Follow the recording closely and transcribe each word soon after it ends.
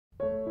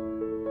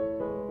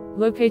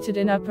Located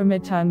in Upper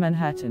Midtown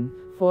Manhattan,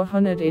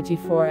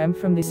 484 m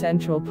from the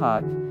Central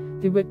Park,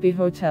 the Whitby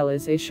Hotel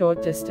is a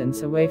short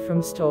distance away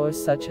from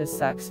stores such as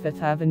Saks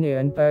Fifth Avenue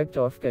and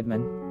Bergdorf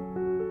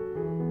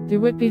Goodman. The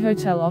Whitby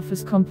Hotel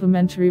offers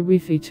complimentary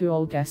Wi-Fi to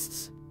all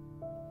guests.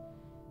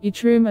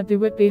 Each room at the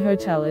Whitby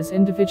Hotel is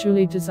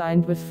individually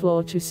designed with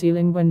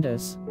floor-to-ceiling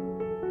windows.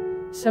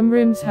 Some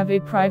rooms have a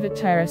private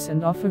terrace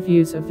and offer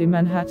views of the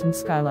Manhattan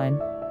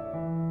skyline.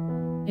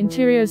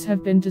 Interiors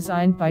have been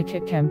designed by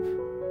Kit Kemp.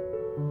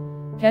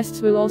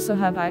 Guests will also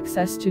have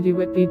access to the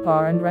Whitby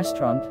Bar and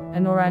Restaurant,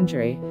 an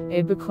Orangery,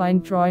 a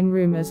booklined drawing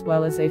room as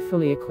well as a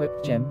fully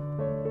equipped gym.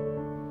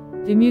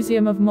 The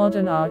Museum of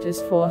Modern Art is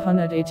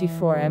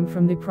 484 m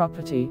from the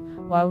property,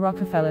 while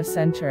Rockefeller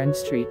Center and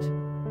St.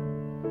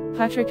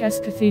 Patrick's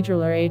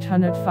Cathedral are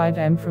 805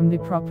 m from the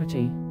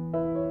property.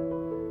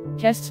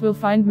 Guests will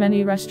find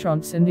many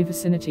restaurants in the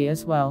vicinity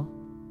as well.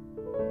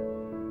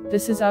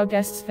 This is our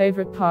guests'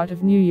 favorite part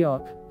of New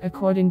York,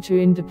 according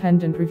to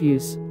independent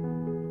reviews.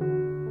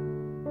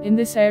 In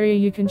this area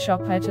you can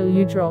shop at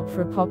a drop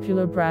for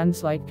popular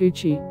brands like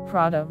Gucci,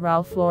 Prada,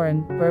 Ralph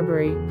Lauren,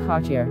 Burberry,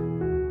 Cartier.